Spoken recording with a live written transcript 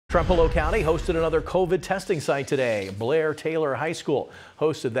Trempealeau County hosted another COVID testing site today. Blair Taylor High School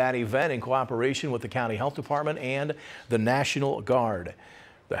hosted that event in cooperation with the County Health Department and the National Guard.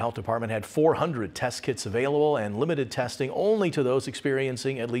 The Health Department had 400 test kits available and limited testing only to those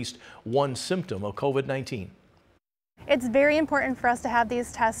experiencing at least one symptom of COVID-19. It's very important for us to have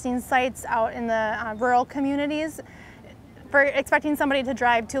these testing sites out in the rural communities. For expecting somebody to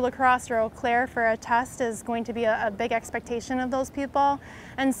drive to La Crosse or Eau Claire for a test is going to be a big expectation of those people.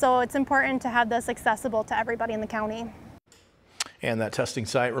 And so it's important to have this accessible to everybody in the county. And that testing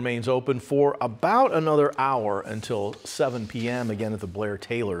site remains open for about another hour until 7 p.m. again at the Blair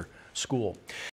Taylor School.